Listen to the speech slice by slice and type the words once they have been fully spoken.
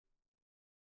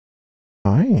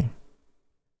Okay.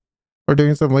 We're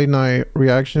doing some late night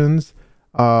reactions.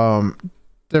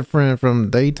 Different from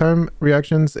daytime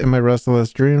reactions. In my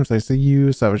restless dreams, I see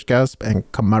you, Savage Gasp, and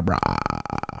Kamaara.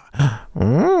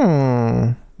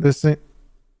 Oh, this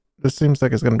seems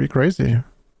like it's gonna be crazy.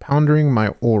 Pondering my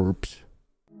orbs.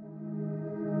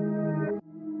 You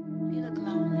look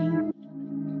lonely.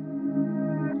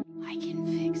 I can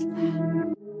fix that.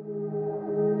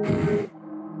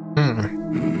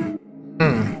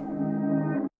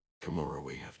 Kamaara,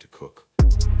 we have to cook.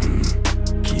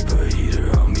 Keep a heater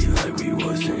on me like we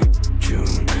was in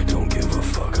June. Don't give a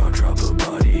fuck, I'll drop a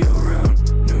body around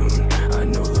noon. I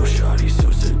know Lil Shawty's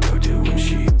so seductive when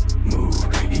she move.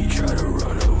 He tried to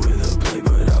run her with a plate,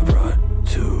 but I brought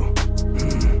two.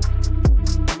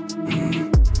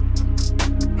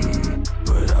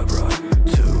 But I brought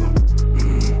two.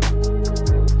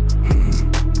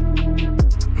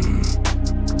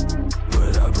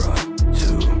 But I brought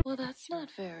two. Well, that's not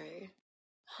very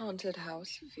haunted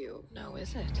house view, now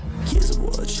is it? Here's a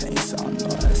wood chainsaw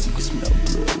noise. You can smell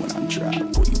blood when I'm dry.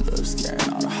 Boy, you love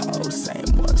scaring all the hoes.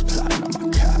 Same ones plotting on my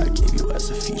car. Gave you as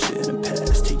a feature in the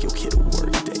past. Take your kid to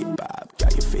work, day Bob.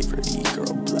 Got your favorite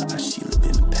e-girl blush. She live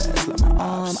in the past like my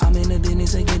ops. I'm in the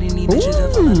business of getting these bitches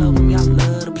that fall in love with me. I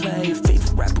love to play.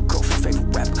 Favorite rapper, go for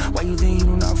favorite rapper. Why you think you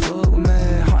do not fuck with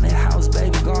me? Haunted house,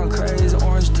 baby, going crazy.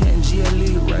 Orange 10,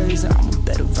 GLE raising. I'm a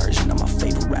better version of my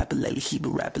favorite rapper. Lately, he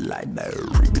been rapping like that.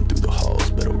 Creeping through the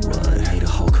halls, better run. Hey, the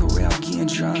whole career I'm getting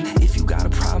drunk. If you got a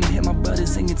problem, hit my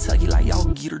brothers in Kentucky like y'all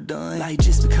get her done. Like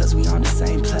just because we on the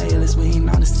same playlist, we ain't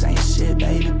on the same shit,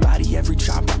 baby. Body every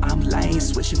chopper, I'm lame.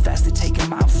 Switching fast to taking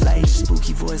my flash.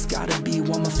 Spooky voice gotta be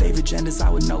one of my favorite genders. I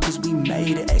would know cause we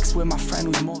made it. Ex with my friend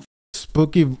who's more.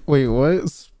 Spooky, wait, what?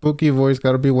 Spooky voice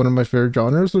gotta be one of my favorite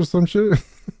genres or some shit?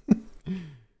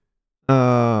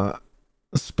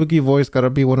 Spooky voice gotta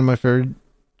be one of my favorite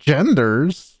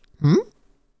genders?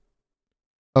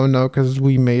 Oh no, because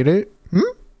we made it?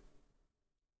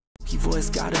 Spooky voice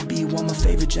gotta be one of my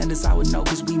favorite genders. I would know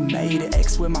cause we made it.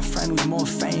 Ex with my friend who's more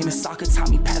famous. Soccer taught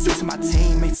me pass it to my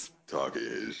teammates. Talking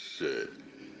his shit.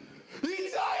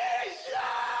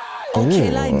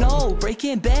 Okay, like no,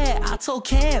 Breaking Bad. I told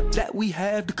Cam that we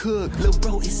have to cook. Lil'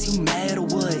 bro, is you mad or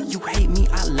what? You hate me,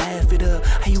 I laugh it up.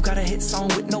 How you got a hit song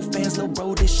with no fans, lil'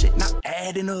 bro? This shit not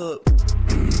adding up.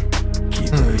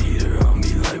 Keep a heater on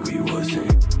me like we was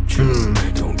in June.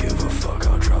 Don't give a fuck,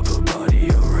 I'll drop a body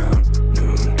around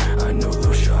noon. I know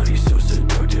Lil Shawty's so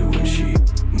seductive when she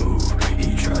move.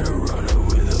 He tried to run her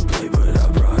with a plate, but I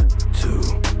brought two.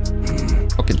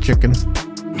 Fucking chicken.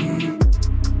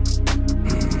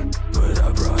 But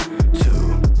I brought two.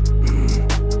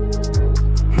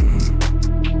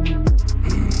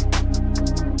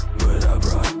 But I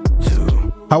brought two.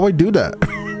 How I do that?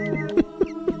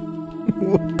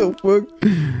 What the fuck?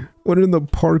 What in the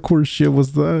parkour shit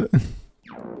was that?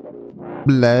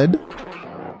 Bled?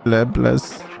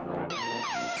 Bless.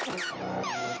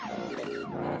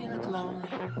 You look lonely.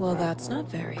 Well, that's not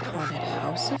very haunted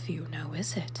house view, now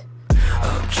is it?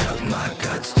 Upchuck my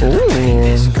guts till the pain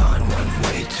is gone. One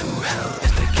way to hell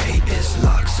if the gate is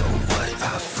locked. So what?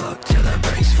 I fuck till the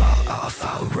brakes fall off.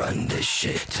 I'll run this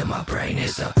shit till my brain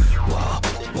is a wall.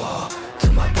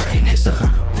 Till my brain is a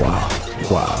wall.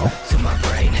 Till my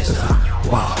brain is a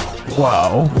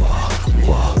wall.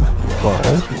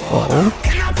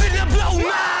 And I'm finna blow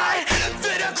mine.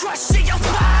 Finna crush in your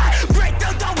spine. Break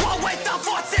through the wall with the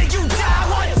force till you die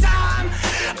one time.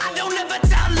 I don't ever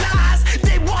tell lies.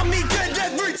 They want me dead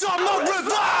every time I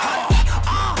revive.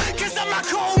 Cause I'm a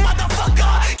cool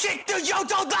motherfucker. Kick through your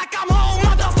door like I'm home,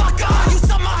 motherfucker. You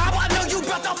somehow I know you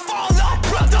about to fall off,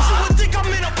 brother. You would think I'm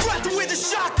in a breath with a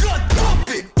shotgun. Bump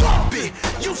it.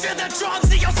 You feel the drums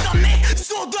in your stomach.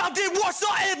 So loud it was so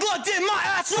blood in my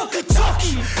ass from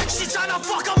Kentucky. She tryna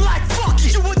fuck, I'm like fuck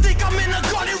it. You would think I'm in a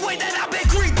garden way that I've been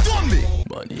Greek dummy.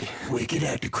 Money. Wicked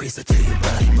at the Chris, I tell your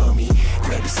body, mommy.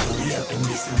 Grab it slowly up and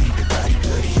listen, leave the body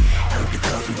bloody. Out the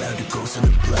coffee, round the ghost on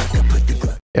the block. I put the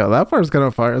Glock. Yeah, that part's kind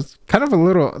of fire. It's kind of a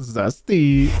little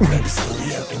zesty. Grab it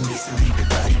slowly up and listen, leave the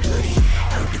body bloody.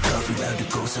 Out the coffee, round the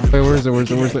ghost on the Wait, block.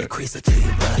 where's it? Chris, I tell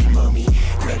your body, mommy.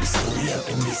 Grab it slowly up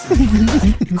and listen,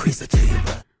 leave the body. Chris, I tell your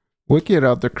body. Wicked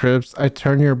out the cribs. I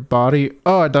turn your body.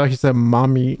 Oh, I thought he said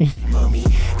mommy. Mommy,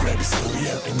 grab it slowly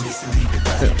up and listen, leave the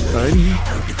body.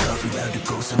 Out the coffee, round the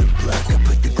ghost on the block. I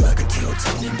put the Glock until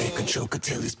Tony make a choke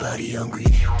until his body hungry.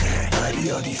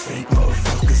 Body all these fake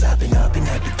motherfuckers. I've been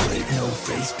at the grave, no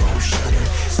face, bone shutter.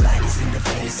 Sliders in the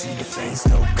veins, see the face,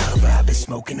 no cover. I've been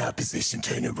smoking opposition,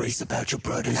 turn a race about your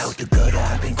brothers. Out the gutter,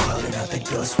 I've been crawling out the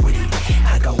dust with it.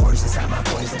 I got words inside my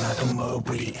boys and I can mud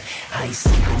with it. I ain't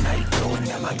sleeping night knowing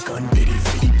that my gun did it.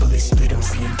 50 bullets split, I'm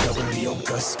seeing double Leo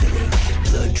gust spilling.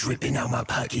 Blood dripping out my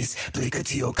pockets. Blicker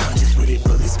to your conscience with it.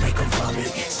 Bullets make them vomit.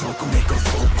 Smoke them, make them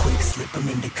full quick. Slip them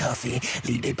in the coffin.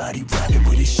 Leave their body rotted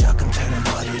with it. Shock them, turn them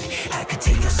rotted. I could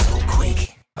take you so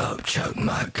quick. Up, chug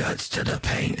my guts till the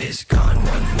pain is gone.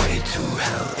 One way to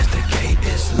hell if the gate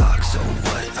is locked. So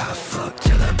what? I fuck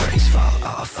till the brakes fall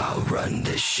off. I'll run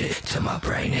this shit till my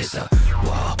brain hits a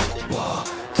wall, wall.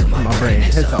 Till my brain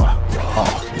hits a wall,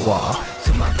 wall.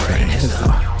 Till my brain hits a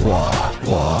wall,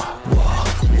 wall, wall,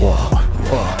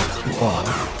 wall, wall.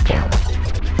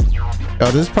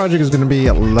 Yo, this project is gonna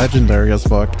be legendary as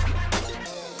fuck.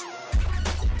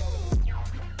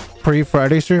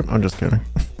 Pre-Friday stream? I'm just kidding.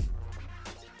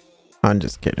 I'm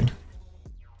just kidding.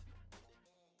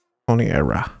 Only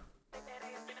era.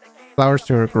 Flowers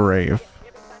to her grave.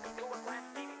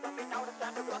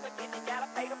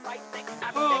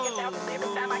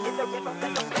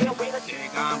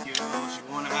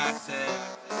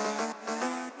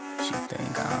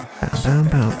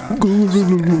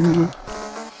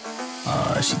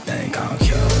 She think I'm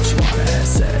cute, she wanna have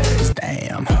sex.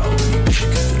 Damn, hoe, you she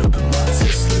can fit up in my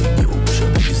Tesla. Yo, bitch, I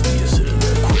think it's the answer to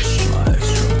that question. My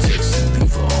extra text and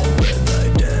leave her on red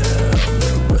light down. Let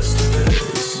the rest of it,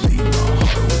 leave my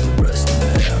heart with the rest of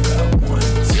it. I got one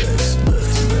text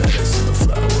left to mess and a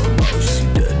flower emoji, she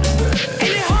dead to mess. And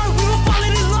it hurt, we were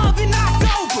falling in love in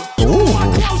October. You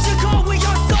are close, you cold when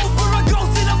you're sober. A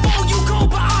ghost in a phone, you cold,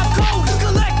 but I'm colder.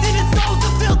 Collected in souls to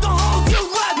fill the holes you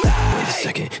left me. Wait a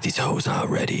second, these hoes not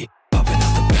ready. Popping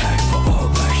out the back for all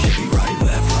black Chevy. Right,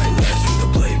 left, swing the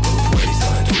blade both ways. I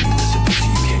told you listen, pussy,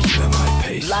 you can't keep at my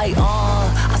pace. Light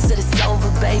on, I said it's over,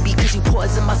 baby, cause you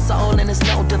poison my soul and there's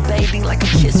no debating. Like a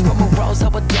kiss from a rose, how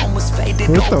a dome was faded.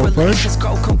 What No the fuck? relations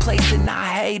grow complacent, I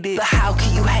hate it. But how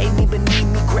can you hate me but need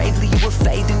me gravely? You were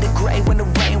fading to gray when the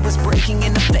rain was breaking.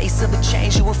 In the face of a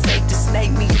change, you were fake to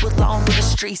snake me. You belong to the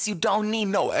streets, you don't need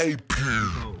no AP.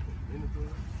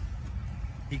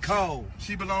 He cold.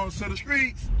 She belongs to the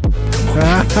streets.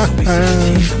 I'm trying to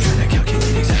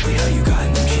calculate exactly how you got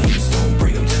in them jeans. Don't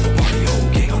bring him to the party, whole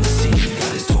gang on the scene.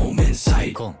 Got his dome in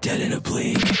sight, dead in a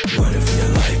blink. Running for your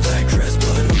life, black dress,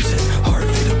 blood oozing. Heart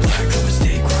faded black, drop a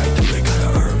stake right through it. Got a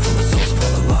urn full of souls of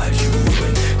all the lives you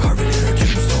ruined. Carving in her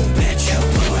tombstone, bitch, you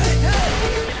blew it.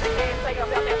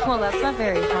 Well, that's not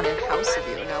very haunted house of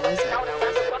you, now is it?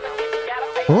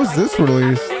 What was this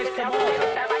release?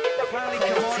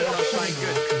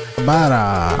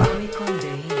 Bara.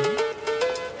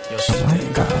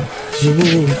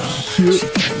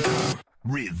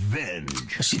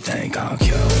 Revenge. She think I'm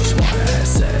cute, she wanna have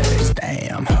sex.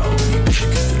 Damn, hoe, you she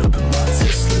can fit up in my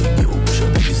Tesla. Yo, bitch, I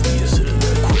think it's the answer to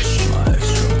that question. My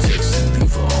extra text and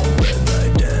leave her on red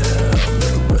light down.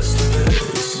 Let the rest of it,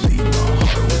 leave my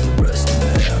heart with the rest of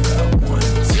it. I got one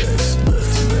text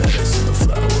left to mess and a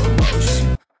flower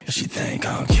emoji. She think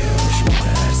I'm cute, she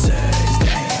wanna have sex.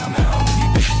 Damn, how many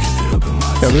bitches can fit up in my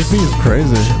Yeah, this beat is crazy.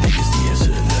 I think it's the answer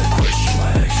to that question. My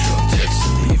extra text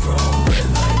and leave her on red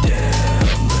light down.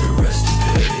 Let the rest of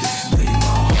it, leave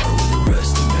my heart with the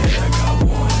rest of me. I got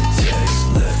one text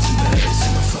left to mess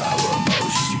and a flower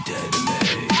emoji. You dead to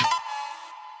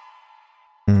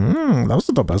me. That was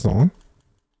the best song.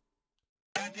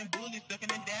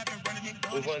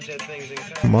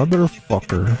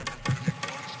 Motherfucker.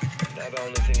 Now the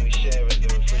only thing we share is the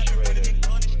refrigerator.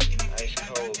 Ice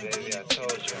cold, baby, I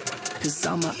told you. Cause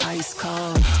I'm an ice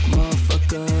cold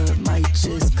motherfucker. Might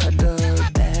just cut the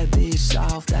bad bitch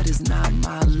off. That is not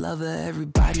my lover.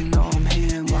 Everybody know I'm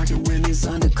here marking women's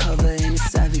undercover. And a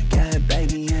savage guy,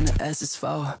 baby, and the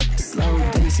SS4. Slow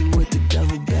dancing with the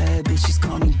devil, bad bitches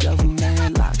call me devil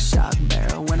man. Lock, shot,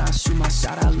 barrel. When I shoot my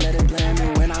shot, I let it blam.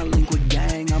 And when I link with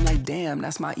gang, I'm like, damn,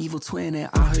 that's my evil twin. And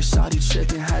I heard shawty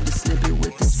tripping, had to snip it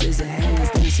with the scissor hands.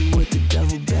 Dancing with the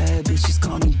devil, bad bitches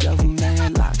call me devil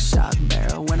man. Lock, shot,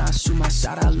 barrel. When I shoot my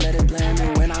shot, I let it blam.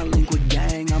 And when I link with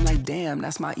gang, I'm like, damn,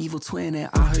 that's my evil twin. And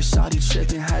I heard shawty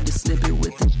tripping, had to snip it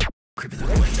with the Creeping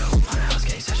through the window, on a house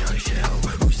gang, such a shit hoe.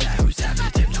 Who's that? Who's tapping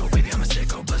the tiptoe? Baby, I'm a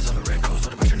sicko. Bless all the red coats,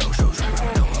 what a bunch of no-shows. Right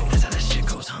around no ho. That's how that shit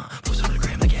goes, huh? Post it on the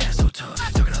gram like your ass so tough.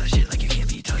 Talking all that shit like you can't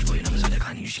be touched. Boy, your numbers are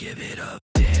declining, you should give it up.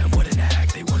 Damn, what an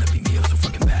act. They wanna be me, oh so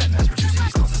fucking bad. Mass producing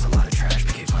these clones, that's a lot of trash.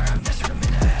 PK fire, I'm nested them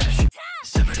in ash.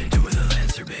 Severed into with a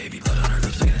lancer, baby. Blood on her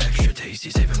lips looking extra tasty.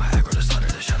 Saving my aggro to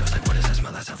slaughter the shadows. Like, what is that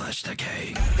smell? That's how flesh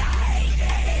decay.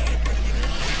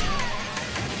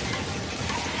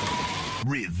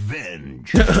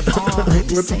 Revenge. What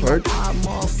the fuck?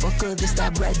 Motherfucker, this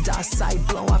that red dot sight,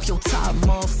 blow off your top,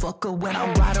 motherfucker. When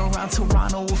I'm riding around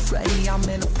Toronto with Freddie, I'm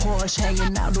in a Porsche,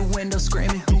 hanging out the window,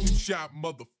 screaming, "Who shot,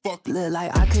 motherfucker?" Look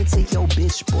like I could take your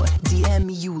bitch, boy. DM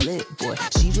me, you lit, boy.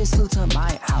 She just flew to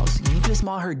my house. You just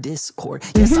mod her Discord.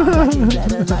 Yes, I'm back in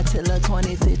better like till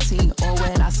 2015. Or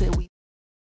when I said we.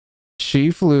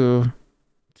 She flew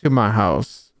to my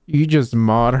house. You just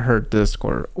mod her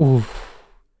Discord. Oof.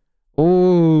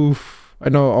 Oof. I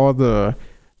know all the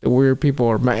weird people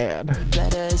are mad.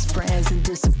 Better as friends and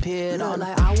disappeared. All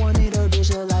like I wanted a bitch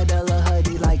like Bella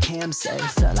Huddy, like Cam said.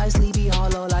 Felt like Sleepy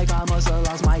Hollow, like I must have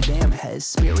lost my damn head.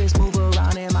 Spirits move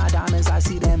around in my diamonds, I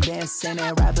see them dancing.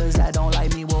 And rappers that don't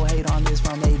like me will hate on this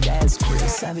from their dad's crib.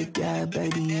 Savage guy,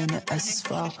 baby, in the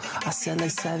SS4. I said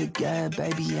like savage guy,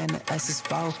 baby, in the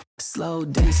SS4. Slow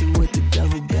dancing with the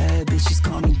devil, bad bitches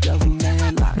call me devil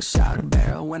man. Lock, shot,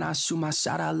 barrel. When I shoot my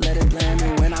shot, I let it land.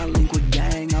 And when I link with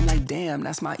gang, I'm like, damn,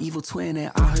 that's my evil twin.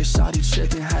 And I heard shawty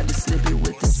tripping, had to snip it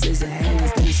with the scissor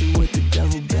hands. Dancing with the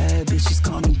devil, bad bitches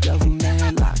call me devil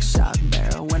man. Lock, shot,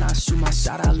 barrel. When I shoot my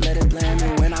shot, I let it land.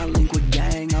 And when I link with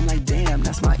gang, I'm like, damn,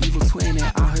 that's my evil twin. And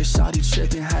I heard shawty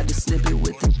tripping, had to snip it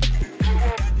with the.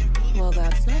 Well,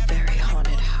 that's not very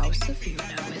haunted house of you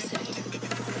now, is it?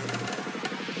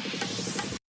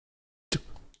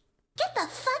 Get the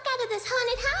fuck out of this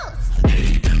haunted house!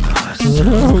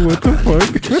 What the fuck?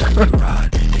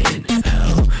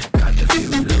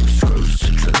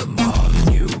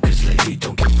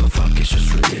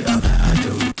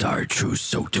 True,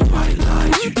 so do I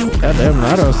lie. You don't Goddamn,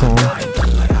 that a song.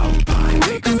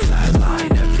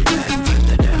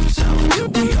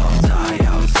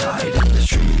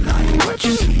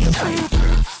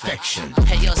 Perfection.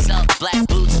 Hey yourself, black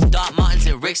boots, Doc Martens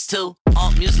and Ricks too.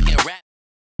 All music and rap.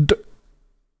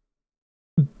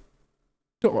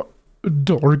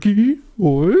 Darky?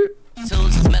 What?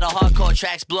 Tunes, metal hardcore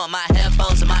tracks, blow up my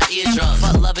headphones and my eardrums.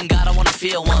 Fuck loving God, I wanna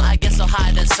feel one. I get so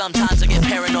high that sometimes I get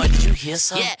paranoid. Did you hear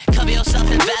something? Yeah, cover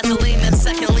yourself in Vaseline, then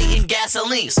secondly in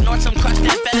gasoline. Snort some crushed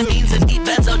amphetamines and eat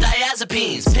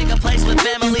benzodiazepines. Pick a place with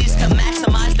families to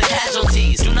maximize the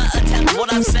casualties. Do not attempt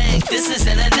what I'm saying, this is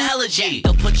an analogy.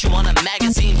 They'll put you on a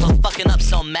magazine for fucking up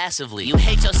so massively. You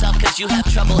hate yourself cause you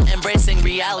have trouble embracing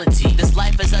reality. This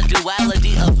life is a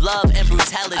duality of love and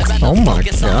brutality. I'd rather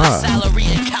focus on my salary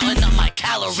and counting up my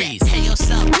calories. Hate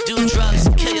yourself, do drugs,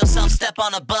 kill yourself, step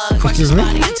on a bug, crush his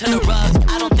body into the rug.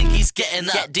 I don't think he's getting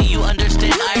up. Do you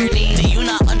understand irony? Do you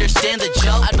not understand the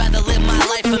joke? I'd rather live my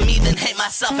life for me than hate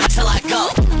myself until I go.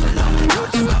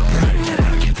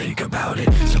 I can think about it.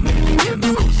 So many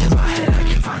chemicals in my head, I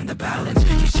can find the balance.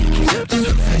 You seek acceptance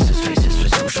from faces for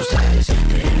social status.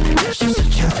 The internet's just a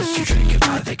chalice, you drink it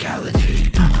by the gallon.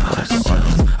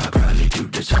 I probably do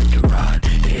deserve to rot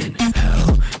in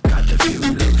hell. Got the few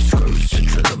loose screws to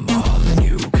drill them all in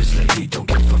you. Cause lately don't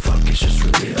give a fuck, it's just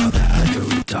really all that I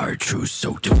do. Dark truth,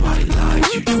 so do white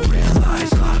lies. You don't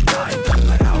realize, line nine, but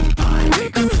like Alpine,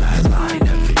 make a flat line.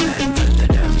 Every man fender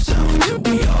themselves till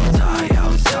we all die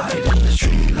outside in the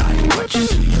street light. What you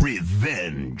see?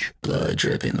 Revenge. Blood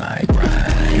dripping like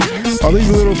rain. All these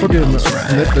little fucking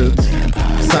snippets,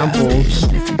 samples.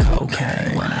 Sniffing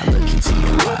cocaine. When I look into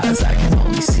your eyes, I can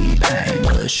only see pain.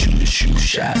 Blood shoot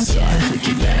shots, so I click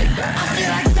it bang bang. I feel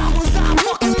like someone's on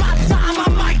fuck with my time, I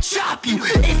might chop you.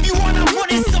 If you wanna run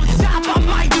in some top, I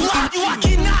might block you. I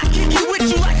cannot kick it with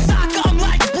you like soccer, I'm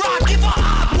like Brock. If I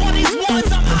hop one these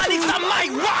ones, I'm Onyx, I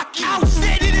might rock you.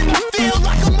 Outstanding in the field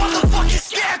like a motherfucking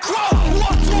scarecrow.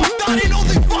 Walk to a thought and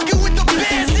only fucking with the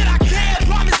bands that I can.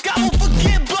 Promise God won't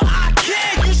forgive, but I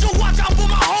can. You should watch out for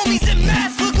my homies and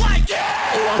masks look like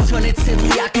Or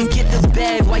alternatively, I could get the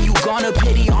bag while you gonna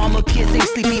pity armor piercing,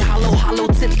 sleepy hollow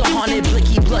tips, the haunted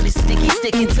blicky blood is sticky,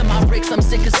 sticking to my bricks. I'm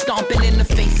sick of stomping in the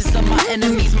faces of my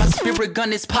enemies. My spirit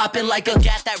gun is popping like a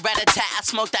gat that rat-a-tat. I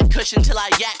smoke that cushion till I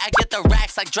yak. I get the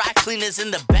racks like dry cleaners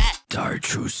in the back. Dark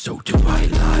truth, so do I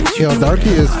lie. Yo,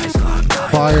 Darky is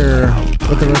fire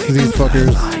with the rest of these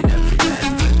fuckers.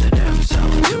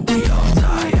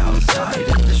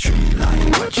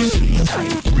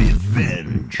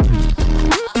 Revenge.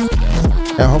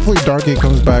 Yeah, hopefully Darky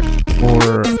comes back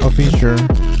for a feature.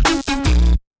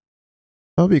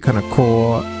 That'll be kind of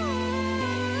cool.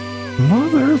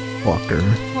 Motherfucker.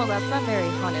 Well, that's not very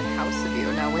haunted house of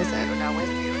you now, is it?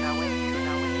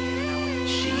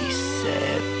 She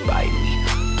said, bite me.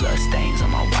 Blood stains on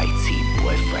my white tee.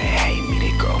 Boyfriend hate me,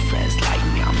 their girlfriends like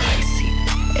me, I'm icy.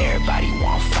 Everybody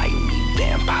want fight me.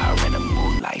 Vampire in the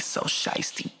moonlight, so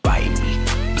shiesty. Bite me.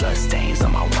 Blood stains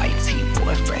on my white tee.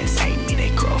 Boyfriends hate me,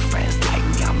 their girlfriends like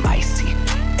me, I'm icy.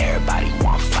 Everybody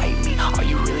want fight me. Are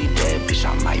you really dead, bitch?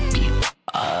 I might be.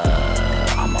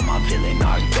 I'm villain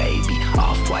art, baby.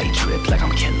 Off-white drip like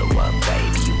I'm killer up,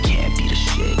 baby. You can't be the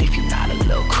shit if you're not a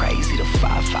little crazy. The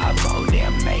 550,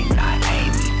 damn, may not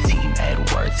Amy. Team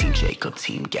Edward, Team Jacob,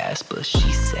 Team Gasper.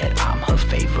 She said I'm her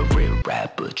favorite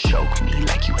rapper. Choke me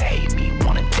like you hate me.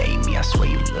 Wanna date me, I swear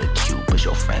you look cute, but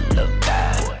your friend look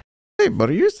bad. Hey,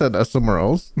 buddy, you said that somewhere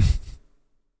else.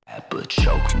 But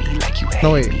choke me like you hate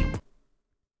No, wait. me.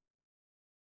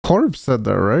 Corpse said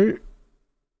that, right?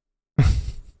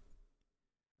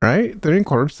 Right? Didn't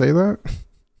Corpse say that?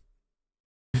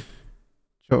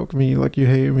 Choke me like you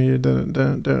hate me.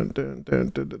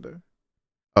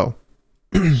 Oh.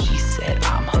 She said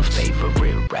I'm her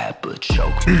favorite rapper.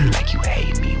 Choke me like you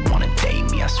hate me. Wanna date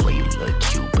me, I swear you look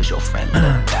cute, but your friend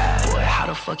look bad. Boy, how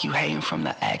the fuck you hating from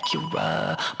the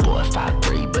Acura? Boy,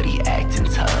 5'3", but he acting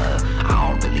tough. I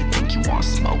don't really think you want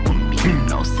smoke with me. You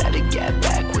know, said to get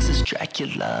backwards is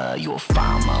Dracula. You a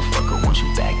fine motherfucker, won't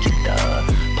you back it up?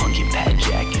 Punkin' Pat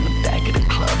Jack in the back of the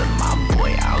club. And my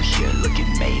boy out here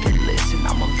looking made it. Listen,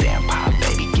 I'm a vampire,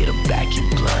 baby, get her back in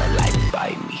blood like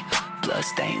bite me. Blood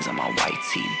stains on my white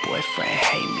tee. Boyfriend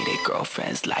hate me, their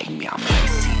girlfriends like me, I'm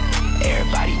icy.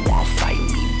 Everybody want fight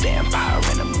me. Vampire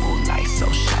in the moonlight, so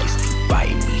shiesty,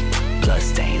 bite me. Blood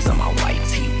stains on my white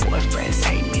tee. Boyfriends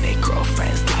hate me, their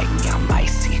girlfriends like me, I'm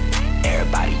icy.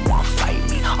 Everybody want fight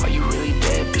me. Are you really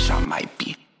dead, bitch? I might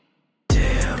be.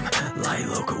 Damn, light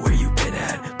local, where you been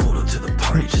at? Pulled up to the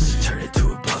party just to turn it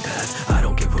to a bloodbath. I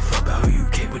don't give a fuck about who you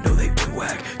came with, no, they been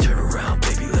whack. Turn around,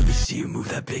 baby, let me see you move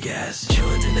that big ass.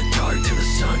 Chilling in the dark till the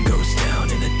sun goes down.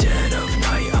 In the dead of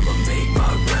night, I'ma make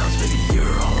my rounds. Baby,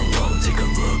 you're all alone, take a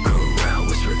look around.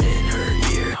 Whisper in her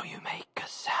ear, How you make a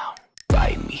sound?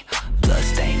 Bite me. Blood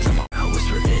stains on my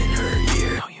whisper in her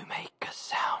ear. How you make a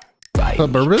sound? Bite What's up,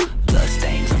 me. bourbon? Blood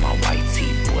stains on my white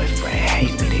tee. Boyfriend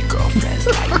hate me, their girlfriends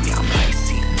like me, I'm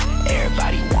icy.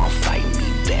 Everybody want fight me.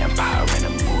 Vampire in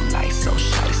the moonlight, so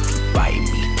shiesty, bite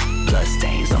me. Blood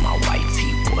stains on my white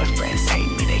tee. Boyfriends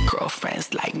hate me, their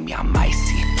girlfriends like me, I'm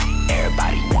icy.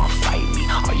 Everybody want fight me.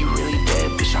 Are you really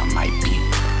dead, bitch? I might be.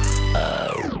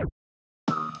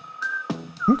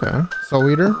 Okay. Soul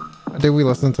Eater. I think we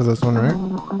listened to this one, right?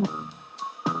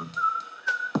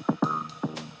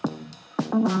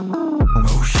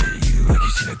 Oh shit, you like you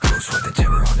seen a ghost with the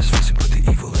terror on his face and put the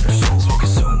evil in her soul. Smoking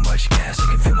so much gas, I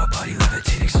can feel my body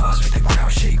levitate, exhaust, make the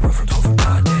ground shake, run from 12 from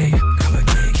broad day. Come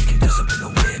again, kicking dust up in the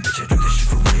wind, bitch, I do this shit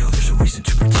for real, there's a reason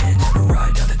to pretend. Never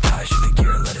ride down the die, shoot the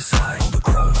gear and let it slide. Hold the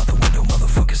chrome out the window,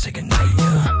 motherfucker, say goodnight,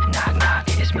 yeah. Knock, knock,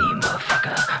 it's me,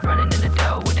 motherfucker. Running in the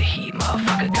door with the heat,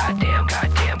 motherfucker. Goddamn,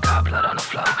 goddamn, got blood on the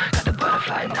floor. Got the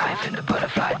butterfly knife and the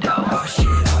butterfly door. Oh shit,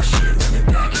 run it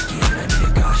back again. I need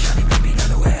a gosh, shawty, baby, not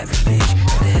no average bitch.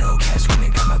 Got the Hellcat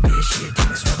screaming, got my bitch, shit.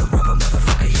 Demons smell the rubber,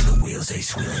 motherfucker, hear the wheels, they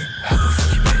squealing. How the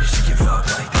fuck you managed to give up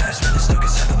like that? Spin stuck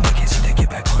inside the mic, can't seem to get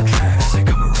back on track. As I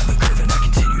come around the curve and I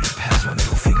continue to pass my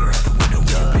middle finger out the window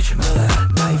with a bitch in my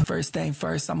lap. First thing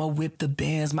first, I'ma whip the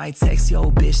bands. Might text yo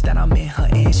bitch that I'm in her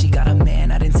and she got a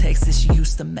man out in Texas. She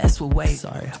used to mess with weight.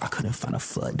 Sorry, I couldn't find a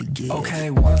flood to get. Okay,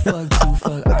 1 fuck, 2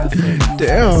 fuck, I fuck you.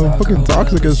 Damn, fucking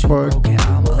toxic as fuck.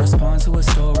 I'ma respond to a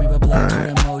story, but blood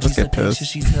Alright, emojis. let's A get picture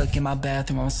pissed. she took in my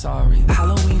bathroom. I'm sorry.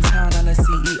 Halloween town, I'm the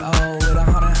CEO with a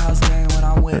haunted house gang when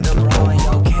I'm with the bro. And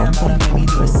yo, Cam about to make me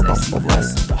do a sexy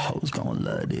voice. The hoes gon'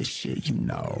 love this shit, you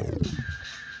know.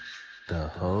 The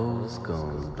hoes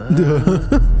gon' love.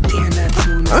 Damn, that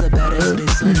tune is a badass bitch,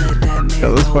 so let that man Yeah,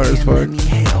 that's go fire as and let fuck. me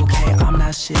hit. Okay, I'm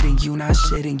not shitting, you not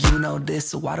shitting, you know this,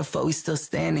 so why the fuck we still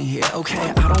standing here? Okay,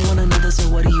 I don't want another, so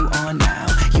what are you on now?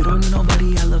 You don't need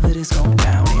nobody, elevators go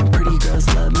down, and pretty girls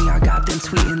love me, I got them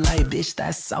tweeting like, bitch,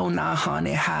 that's so not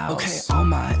haunted house. Okay, all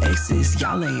my exes,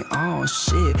 y'all ain't on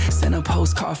shit. Send a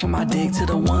postcard from my dick to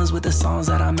the ones with the songs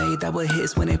that I made that were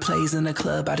hits when it plays in the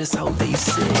club. I just hope they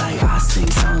sit. Like, I sing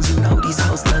songs, you know these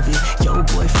hoes love it. Yo,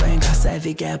 boyfriend got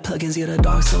savage, got plugins, yeah, the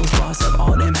dark souls boss up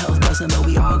all them health bustin', but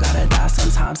we all gotta die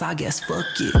sometimes, I guess, fuck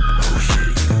it. Oh shit,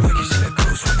 you look like you seen a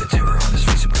ghost with the terror on his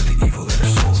face and put the evil in her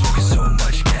soul. Smoking so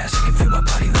much gas, I can feel my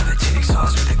body levitate,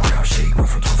 exhaust, make the ground shake, run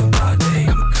from 12 from broad day.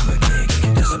 Come again,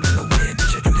 kicking dust up in the wind,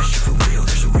 bitch, I do this shit for real,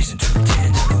 there's a reason to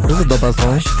pretend. This is a dope ass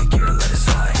song. Shoot the gear and let it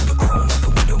slide. Hold the chrome out the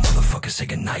window, motherfucker, say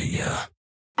goodnight, yeah.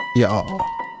 Yeah.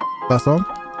 That song?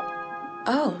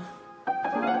 Oh.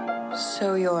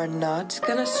 So you're not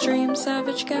gonna stream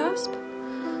Savage Gasp?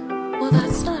 Well,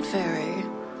 that's not very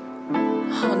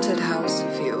haunted house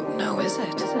of you, no, is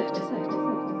it?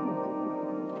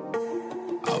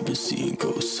 I've been seeing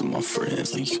ghosts of my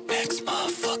friends, like, you ex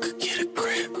motherfucker, get a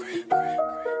grip.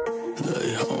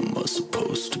 Like, how am I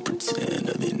supposed to pretend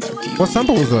that they're not the What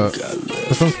sample was that?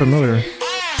 That sounds familiar.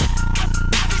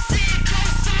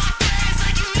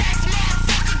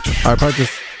 I probably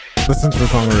just Listen to the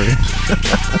song already.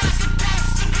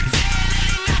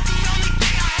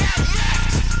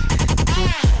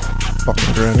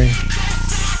 Fucking granny.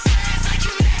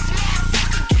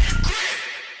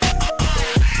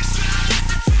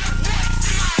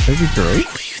 Maybe Drake?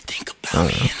 I don't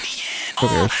know. Who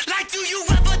cares? Like, do you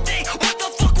ever think what the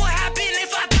fuck would happen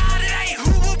if I died today?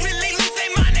 Who would really lose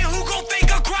their mind and who gon'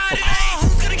 think I cried today?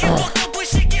 Who's gonna get fucked up when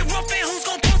shit get rough and who's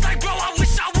gon' post like, bro, I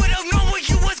wish I would've known what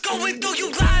you was going through.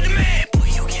 You lied to me. Boy,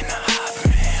 you getting high for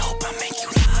me. Hope I make you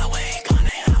lie awake on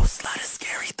a house. Lot of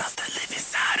scary thoughts that live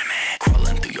inside of me.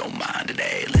 Crawling through your mind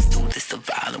today. Let's do this the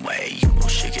violent way. You know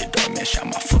shit get done, man. Shot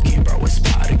my fucking bro with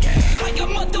spot again. I got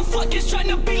motherfuckers trying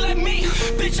to be like me.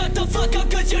 Bitch, shut the fuck up,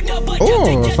 cause you know, but you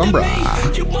think you're Sombra.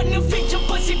 you wanna feature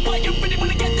pussy, but you really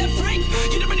wanna get that freak.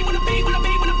 You don't really wanna be, wanna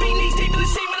be knees deep in the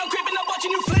sea when I'm creeping up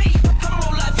watching you flee. I'm a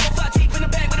roll like 4, 5 deep in the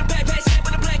bag with a backpack, shit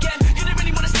with a black hat. You don't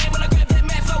really wanna stand when I grab that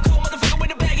mad flow, cold motherfucker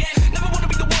with a bag at. Never wanna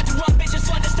be the one to rock, bitch, just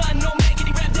fun to stun, no man, can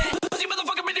he rap that? Pussy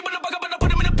motherfucker really wanna buck up and I put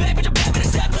him in the bag, but you're bad with a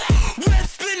step. Rap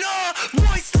spinner,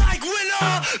 voice like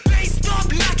winner, bass up,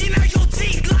 knocking out your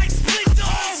teeth like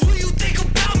splinters. What you think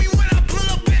about me when I pull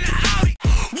up in a Audi?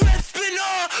 Rap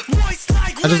spinner, voice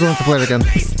like winner. I just want to play it again.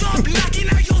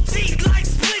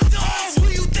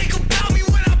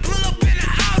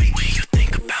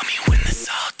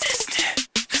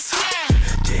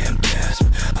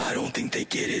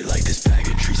 Get it like this bag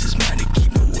of trees is mine to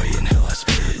keep away in hell I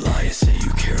spit it. Lie and say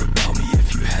you care about me.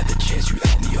 If you had the chance you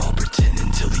help me. I'll pretend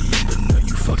until the end, but no,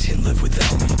 you fucks can't live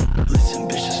without me. Listen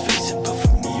bitch, just face it, but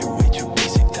for me you're way too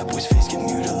basic. That boy's face get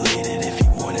mutilated if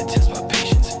you wanna test my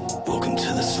patience. Welcome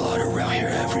to the slaughter, around here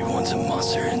everyone's a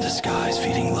monster in disguise,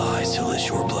 feeding lies till it's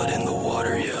your blood in the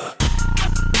water, yeah.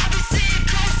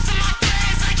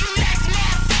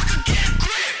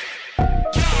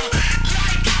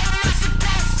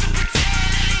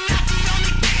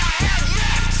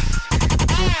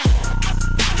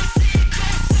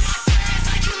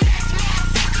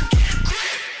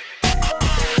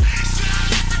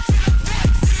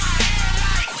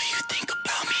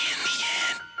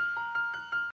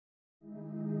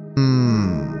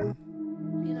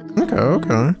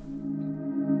 Okay.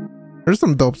 There's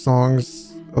some dope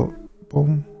songs. Oh,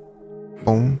 boom,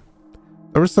 boom.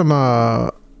 There's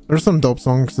some dope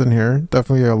songs in here.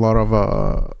 Definitely a lot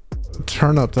of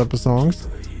turn up type of songs,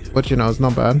 but you know it's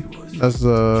not bad. That's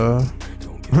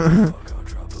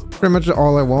pretty much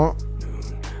all I want.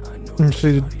 And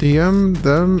she DM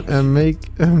them and make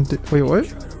wait,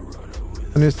 what?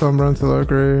 I need some run to the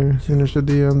gray. You should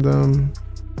DM them.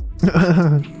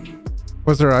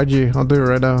 What's their IG? I'll do it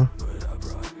right now.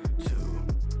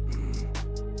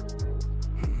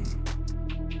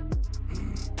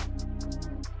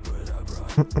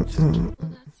 That's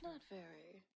not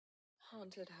very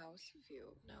haunted house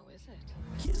view, now is it?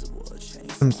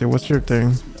 Let me see, what's your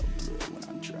thing?